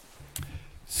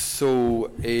So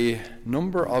a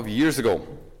number of years ago,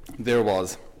 there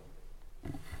was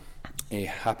a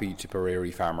happy Tipperary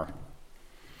farmer.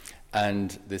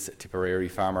 And this Tipperary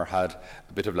farmer had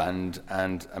a bit of land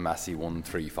and a Massey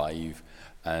 135,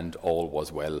 and all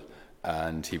was well,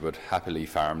 and he would happily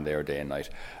farm there day and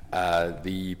night.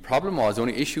 The problem was, the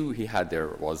only issue he had there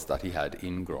was that he had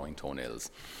ingrowing toenails.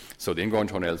 So the ingrowing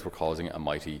toenails were causing a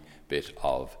mighty bit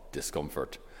of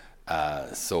discomfort.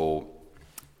 So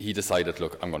he decided,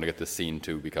 look, I'm going to get this seen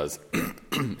to, because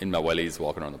in my wellies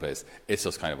walking around the place, it's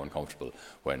just kind of uncomfortable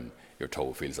when your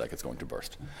toe feels like it's going to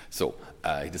burst. So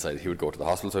he decided he would go to the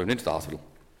hospital. So he went into the hospital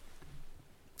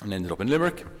and ended up in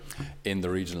Limerick, in the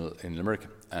regional in Limerick,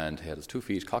 and he had his 2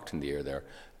 feet cocked in the air there,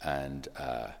 and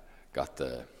he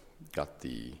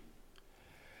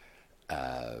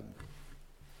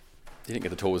didn't get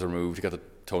the toes removed. He got the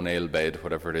toenail bed,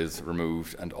 whatever it is,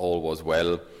 removed, and all was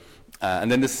well.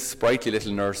 And then this sprightly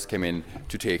little nurse came in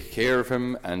to take care of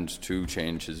him and to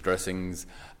change his dressings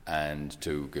and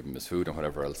to give him his food and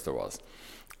whatever else there was.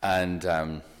 And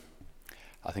I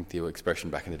think the expression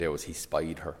back in the day was he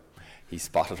spied her. He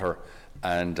spotted her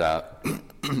and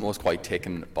was quite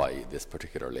taken by this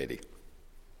particular lady.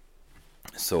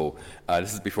 So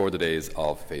this is before the days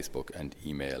of Facebook and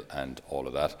email and all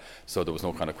of that. So there was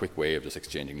no kind of quick way of just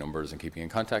exchanging numbers and keeping in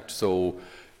contact. So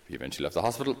he eventually left the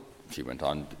hospital. She went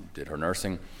on, did her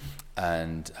nursing,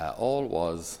 and all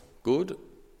was good.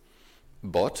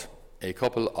 But a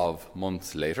couple of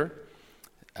months later,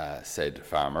 said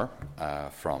farmer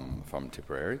from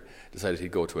Tipperary decided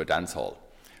he'd go to a dance hall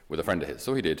with a friend of his.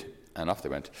 So he did, and off they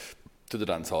went to the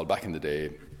dance hall. Back in the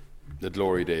day, the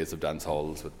glory days of dance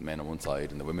halls with men on one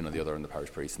side and the women on the other and the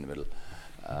parish priest in the middle,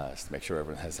 just to make sure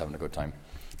everyone is having a good time.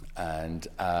 And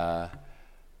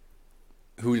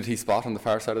who did he spot on the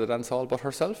far side of the dance hall but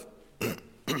herself?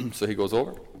 So he goes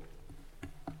over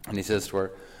and he says to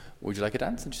her, would you like a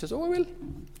dance? And she says, oh, I will.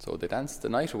 So they danced the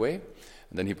night away,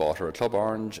 and then he bought her a club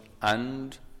orange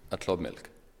and a club milk.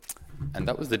 And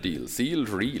that was the deal, sealed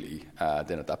really.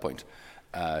 Then at that point,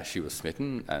 she was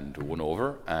smitten and won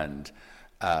over, and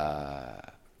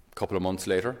a couple of months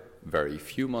later, very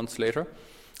few months later,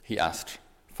 he asked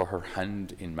for her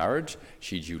hand in marriage.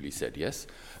 She duly said yes,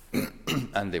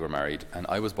 and they were married, and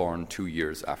I was born 2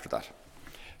 years after that.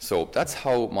 So that's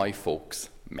how my folks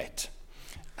met.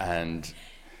 And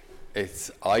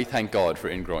I thank God for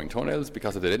ingrowing toenails,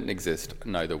 because if they didn't exist,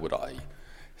 neither would I.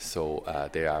 So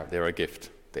they're a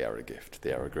gift. They are a gift.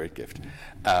 They are a great gift.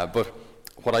 But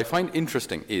what I find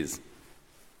interesting is,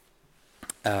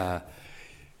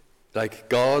 like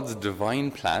God's divine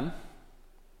plan,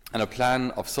 and a plan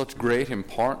of such great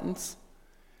importance,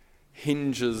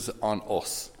 hinges on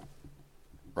us,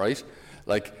 right?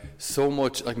 Like so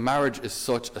much, like marriage is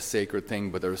such a sacred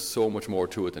thing, but there's so much more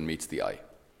to it than meets the eye.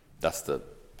 That's the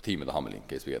theme of the homily, in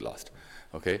case we get lost.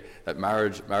 Okay, that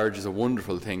marriage is a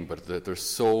wonderful thing, but there's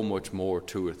so much more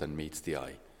to it than meets the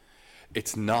eye.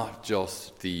 It's not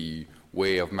just the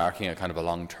way of marking a kind of a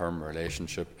long-term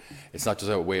relationship. It's not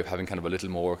just a way of having kind of a little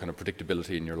more kind of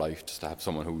predictability in your life, just to have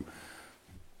someone who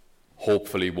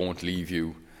hopefully won't leave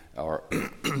you, or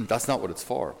that's not what it's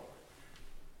for.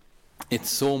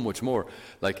 It's so much more.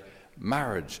 Like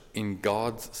marriage in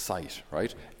God's sight,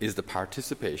 right, is the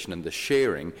participation and the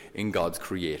sharing in God's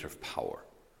creative power.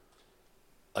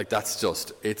 Like that's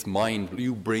just, it's mind.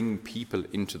 You bring people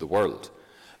into the world,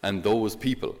 and those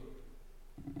people,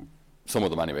 some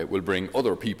of them anyway, will bring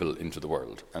other people into the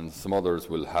world, and some others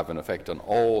will have an effect on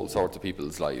all sorts of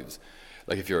people's lives.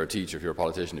 Like if you're a teacher, if you're a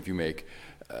politician, if you make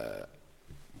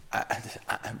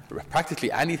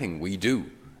practically anything we do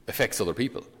affects other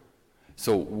people.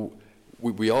 So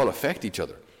we all affect each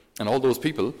other, and all those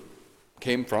people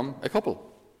came from a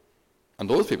couple, and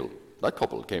those people, that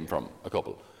couple, came from a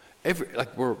couple.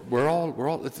 We're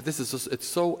all. This is just, it's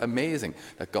so amazing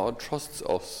that God trusts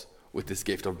us with this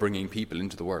gift of bringing people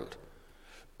into the world.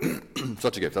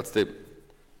 Such a gift. That's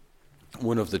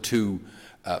one of the two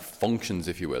functions,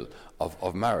 if you will,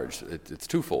 of marriage. It's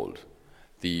twofold.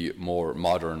 The more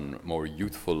modern, more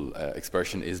youthful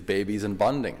expression is babies and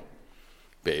bonding.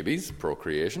 Babies,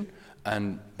 procreation,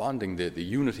 and bonding, the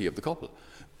unity of the couple.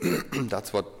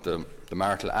 That's what the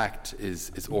marital act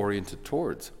is oriented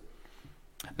towards.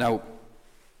 Now,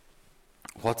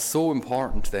 what's so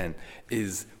important then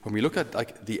is when we look at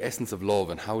like the essence of love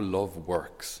and how love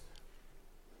works.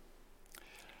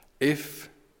 If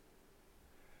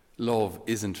love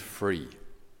isn't free,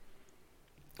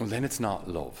 well, then it's not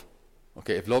love.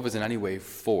 Okay, if love is in any way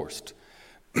forced,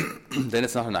 then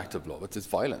it's not an act of love. It's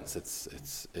violence.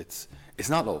 It's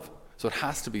not love. So it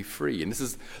has to be free. And this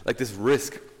is like this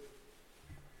risk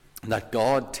that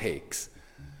God takes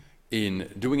in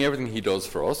doing everything he does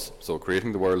for us, so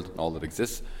creating the world and all that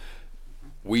exists.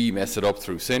 We mess it up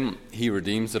through sin. He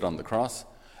redeems it on the cross.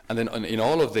 And then in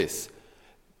all of this,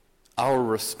 our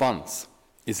response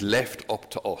is left up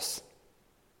to us.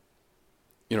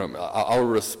 Our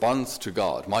response to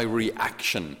God, my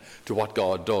reaction to what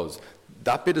God does,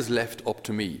 that bit is left up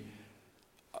to me.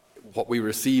 What we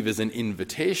receive is an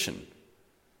invitation,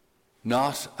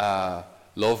 not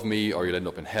love me or you'll end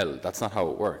up in hell. That's not how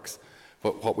it works.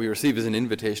 But what we receive is an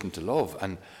invitation to love,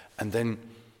 and then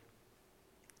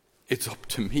it's up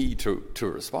to me to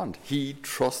respond. He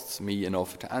trusts me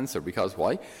enough to answer, because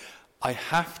why? I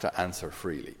have to answer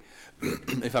freely.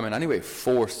 If I'm in any way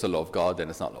forced to love God, then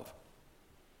it's not love.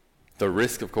 The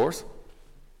risk, of course,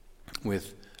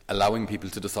 with allowing people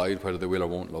to decide whether they will or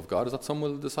won't love God is that some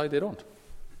will decide they don't.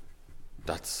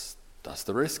 That's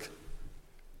the risk.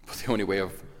 But the only way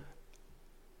of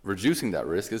reducing that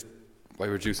risk is by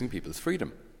reducing people's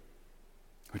freedom,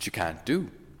 which you can't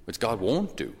do, which God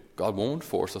won't do. God won't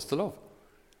force us to love.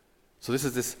 So this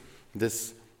is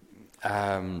this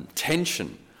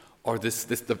tension, or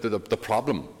the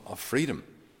problem of freedom.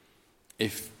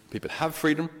 If people have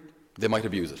freedom, they might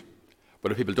abuse it.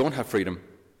 But if people don't have freedom,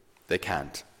 they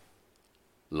can't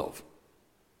love.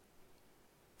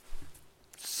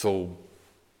 So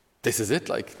this is it.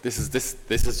 This is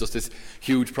just this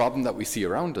huge problem that we see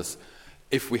around us.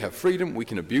 If we have freedom, we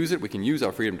can abuse it. We can use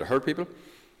our freedom to hurt people.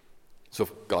 So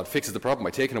if God fixes the problem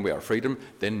by taking away our freedom,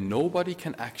 then nobody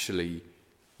can actually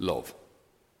love.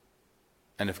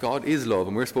 And if God is love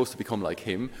and we're supposed to become like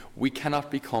him, we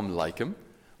cannot become like him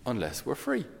unless we're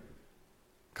free.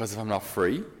 Because if I'm not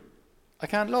free, I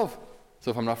can't love.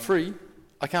 So if I'm not free,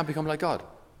 I can't become like God.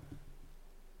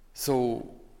 So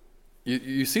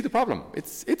you see the problem.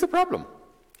 It's a problem.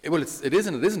 It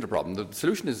isn't a problem. The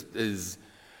solution is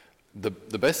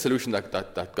the best solution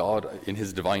that God, in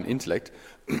his divine intellect,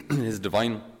 in his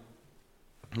divine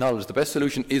knowledge, the best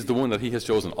solution is the one that he has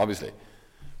chosen, obviously,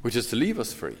 which is to leave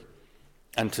us free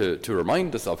and to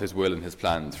remind us of his will and his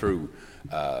plan through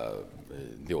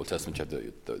the Old Testament.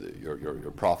 You have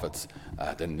your prophets,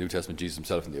 then the New Testament, Jesus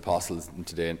himself and the apostles, and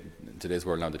in today's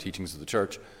world now, the teachings of the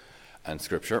church and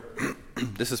Scripture.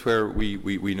 This is where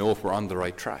we know if we're on the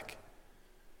right track.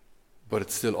 But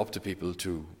it's still up to people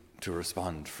to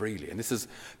respond freely. And this is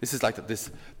like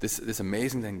this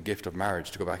amazing then gift of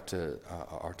marriage, to go back to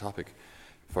our topic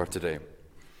for today.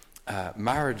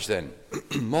 Marriage then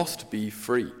must be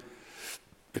free.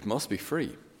 It must be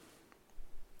free.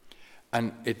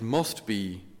 And it must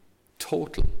be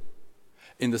total,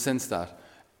 in the sense that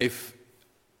if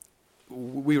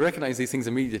we recognize these things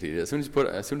immediately, as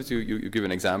soon as you give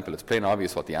an example, it's plain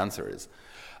obvious what the answer is.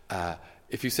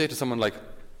 If you say to someone like,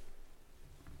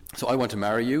 so I want to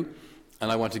marry you,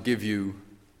 and I want to give you,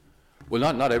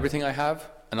 well, not everything I have,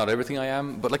 and not everything I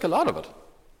am, but like a lot of it.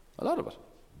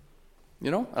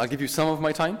 I'll give you some of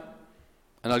my time,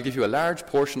 and I'll give you a large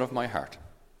portion of my heart.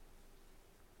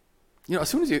 As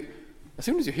soon as you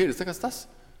hear this,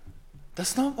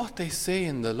 that's not what they say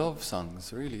in the love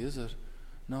songs, really, is it?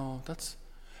 No, that's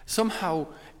somehow,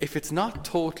 if it's not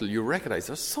total, you recognize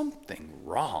there's something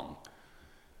wrong,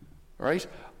 right?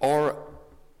 Or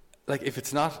like if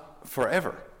it's not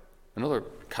forever, another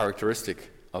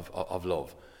characteristic of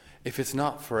love. If it's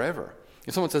not forever,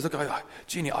 if someone says, "Look,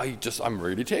 Jeannie, I'm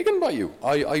really taken by you.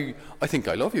 I think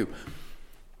I love you.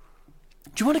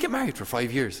 Do you want to get married for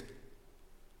 5 years?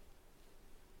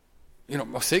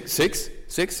 6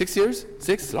 years?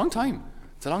 6? It's a long time.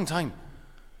 It's a long time.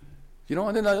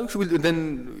 And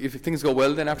then if things go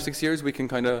well, then after 6 years we can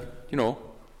kind of,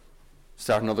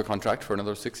 start another contract for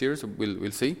another 6 years.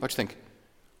 We'll see. What do you think?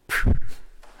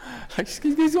 He's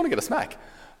going to get a smack.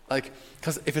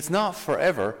 Because if it's not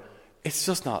forever, it's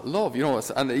just not love.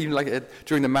 And even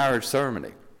during the marriage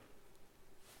ceremony,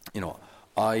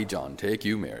 I, John, take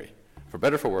you, Mary, for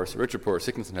better, for worse, rich or poor,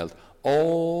 sickness and health,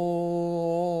 all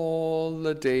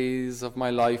the days of my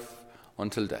life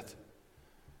until death.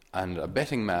 And a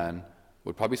betting man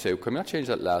would probably say, can we not change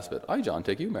that last bit? I, John,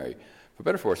 take you, Mary, for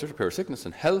better, for worse, rich or poor, sickness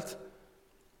and health,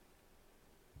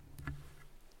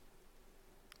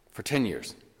 for 10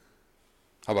 years.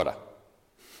 How about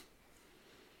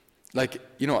that?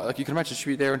 You can imagine she'd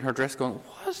be there in her dress going,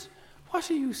 what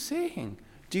are you saying?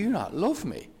 Do you not love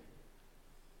me?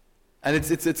 And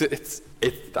that's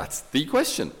the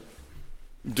question.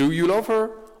 Do you love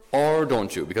her or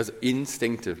don't you? Because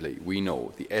instinctively we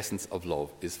know the essence of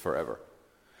love is forever.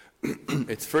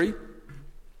 It's free.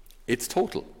 It's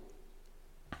total.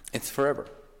 It's forever.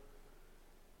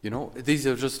 These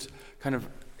are just kind of,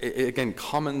 again,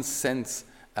 common sense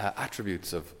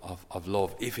attributes of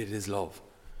love, if it is love.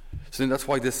 So then that's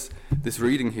why this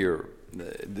reading here,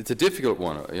 it's a difficult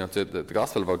one. The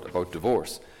gospel about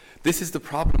divorce. This is the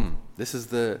problem. This is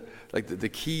the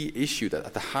key issue that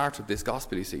at the heart of this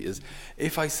gospel, you see, is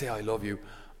if I say I love you,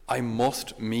 I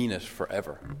must mean it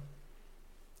forever.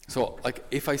 So,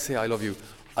 if I say I love you,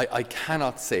 I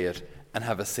cannot say it and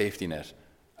have a safety net,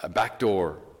 a back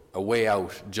door, a way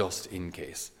out just in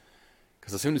case.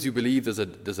 Because as soon as you believe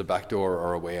there's a back door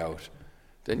or a way out,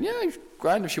 then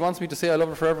grand, if she wants me to say I love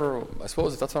her forever, I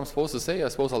suppose if that's what I'm supposed to say, I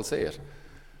suppose I'll say it.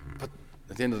 But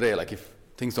at the end of the day, if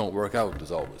things don't work out,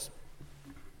 there's always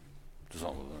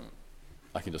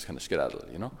I can just kind of skedaddle,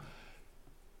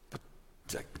 But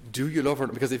do you love her?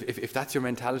 Because if that's your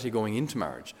mentality going into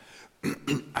marriage,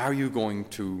 are you going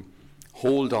to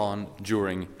hold on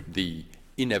during the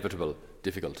inevitable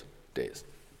difficult days?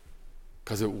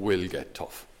 Because it will get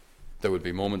tough. There will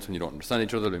be moments when you don't understand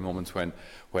each other. There'll be moments when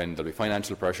there'll be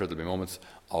financial pressure. There'll be moments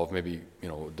of maybe,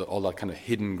 all that kind of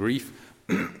hidden grief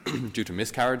due to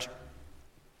miscarriage,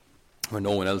 when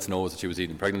no one else knows that she was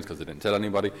even pregnant because they didn't tell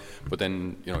anybody. But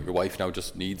then, your wife now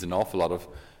just needs an awful lot of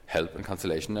help and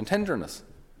consolation and tenderness.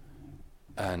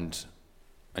 And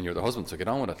you're the husband, so get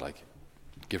on with it.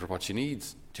 Give her what she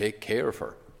needs. Take care of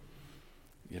her.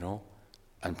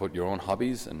 And put your own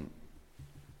hobbies and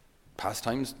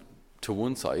pastimes to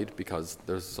one side, because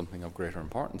there's something of greater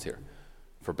importance here.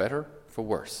 For better, for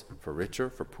worse, for richer,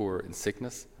 for poorer, in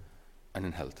sickness and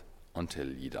in health,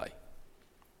 until ye die.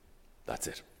 That's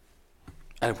it.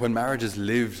 And when marriage is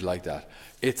lived like that,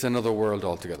 it's another world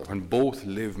altogether. When both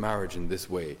live marriage in this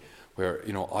way, where,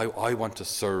 I want to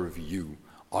serve you.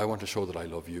 I want to show that I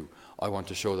love you. I want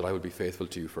to show that I will be faithful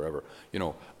to you forever.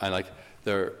 And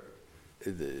there's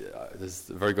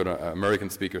a very good American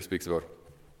speaker speaks about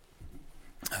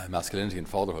masculinity and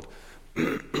fatherhood.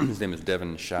 His name is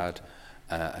Devin Shad,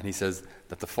 and he says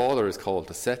that the father is called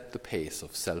to set the pace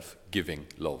of self-giving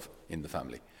love in the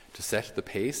family. To set the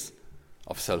pace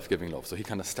of self-giving love. So he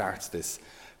kind of starts this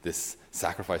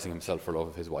sacrificing himself for love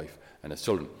of his wife and his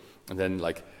children. And then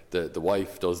the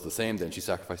wife does the same, then she's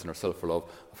sacrificing herself for love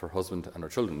of her husband and her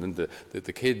children. And then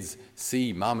the kids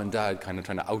see mom and dad kind of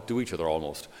trying to outdo each other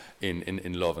almost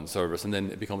in love and service, and then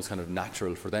it becomes kind of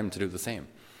natural for them to do the same.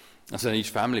 And so then each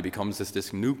family becomes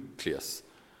this nucleus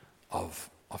of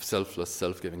selfless,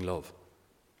 self-giving love,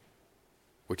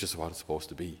 which is what it's supposed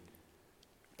to be,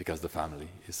 because the family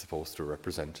is supposed to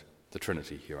represent the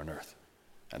Trinity here on earth.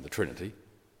 And the Trinity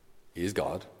is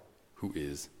God, who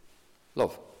is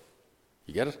love.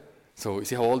 You get it? So you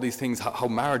see how all these things, how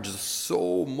marriage is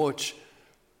so much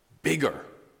bigger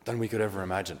than we could ever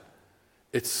imagine.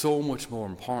 It's so much more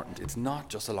important. It's not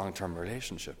just a long-term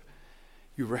relationship.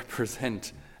 You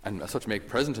represent, and as such make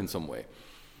present in some way,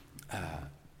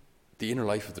 the inner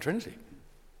life of the Trinity.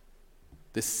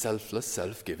 This selfless,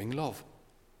 self-giving love,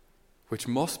 which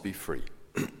must be free.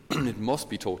 It must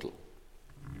be total.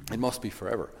 It must be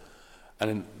forever.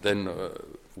 And then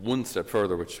one step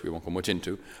further, which we won't go much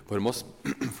into, but it must,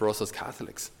 for us as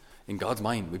Catholics, in God's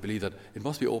mind, we believe that it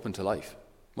must be open to life.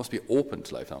 It must be open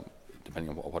to life. Now, depending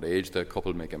on what age the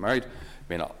couple may get married, it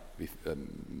may not be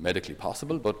medically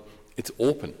possible, but it's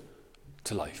open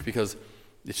to life, because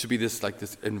it should be this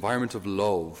environment of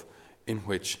love in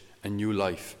which a new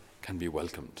life can be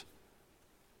welcomed.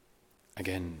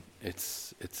 Again,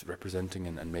 it's representing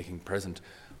and making present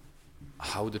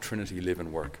how the Trinity live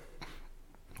and work,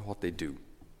 what they do.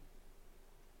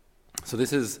 So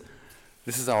this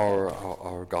is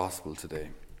our gospel today.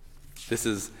 This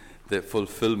is the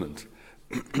fulfillment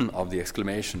of the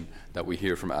exclamation that we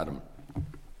hear from Adam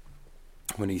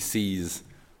when he sees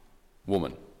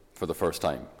woman for the first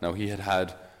time. Now, he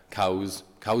had cows.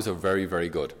 Cows are very, very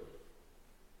good.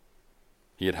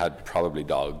 He had probably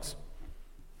dogs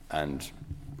and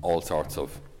all sorts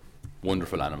of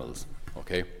wonderful animals,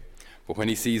 okay? But when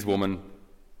he sees woman,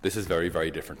 this is very, very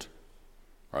different,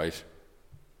 right?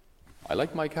 I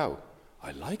like my cow.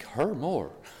 I like her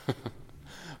more.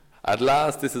 At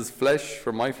last, this is flesh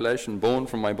from my flesh and bone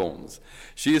from my bones.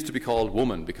 She is to be called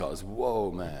woman because,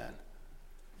 whoa, man.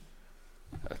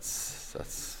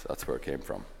 That's where it came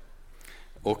from.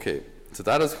 Okay, so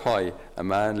that is why a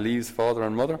man leaves father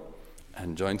and mother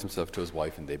and joins himself to his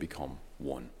wife, and they become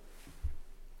one.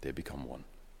 They become one.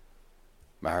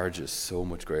 Marriage is so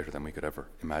much greater than we could ever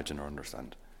imagine or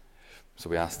understand. So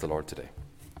we ask the Lord today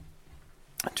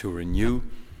to renew,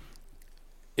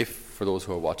 if for those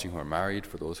who are watching who are married,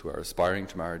 for those who are aspiring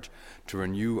to marriage, to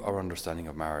renew our understanding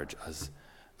of marriage as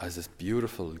this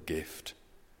beautiful gift,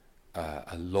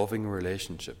 a loving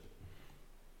relationship,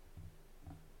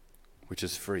 which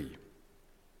is free,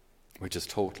 which is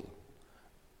total,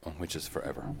 and which is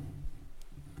forever.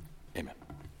 Amen.